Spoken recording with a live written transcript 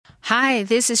Hi,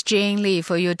 this is Jane Lee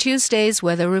for your Tuesday's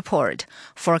weather report.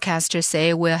 Forecasters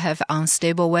say we'll have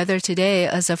unstable weather today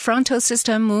as a frontal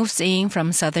system moves in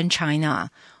from southern China.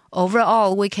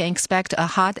 Overall, we can expect a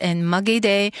hot and muggy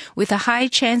day with a high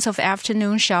chance of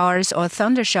afternoon showers or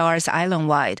thunder showers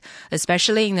island-wide,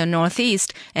 especially in the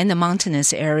northeast and the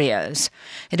mountainous areas.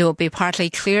 It will be partly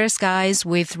clear skies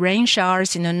with rain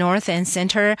showers in the north and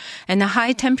center and a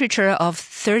high temperature of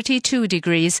 32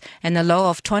 degrees and a low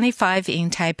of 25 in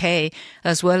Taipei,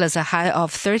 as well as a high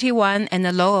of 31 and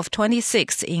a low of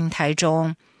 26 in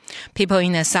Taichung. People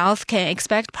in the south can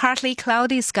expect partly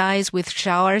cloudy skies with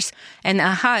showers and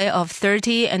a high of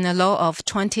 30 and a low of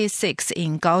 26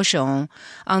 in Kaohsiung.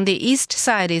 On the east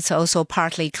side, it's also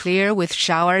partly clear with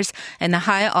showers and a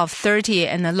high of 30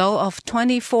 and a low of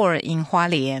 24 in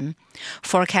Hualien.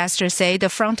 Forecasters say the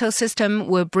frontal system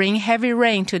will bring heavy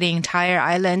rain to the entire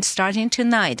island starting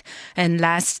tonight and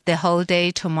last the whole day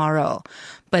tomorrow.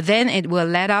 But then it will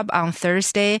let up on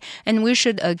Thursday, and we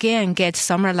should again get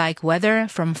summer-like weather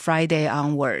from Friday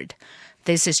onward.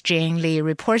 This is Jane Lee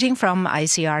reporting from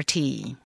ICRT.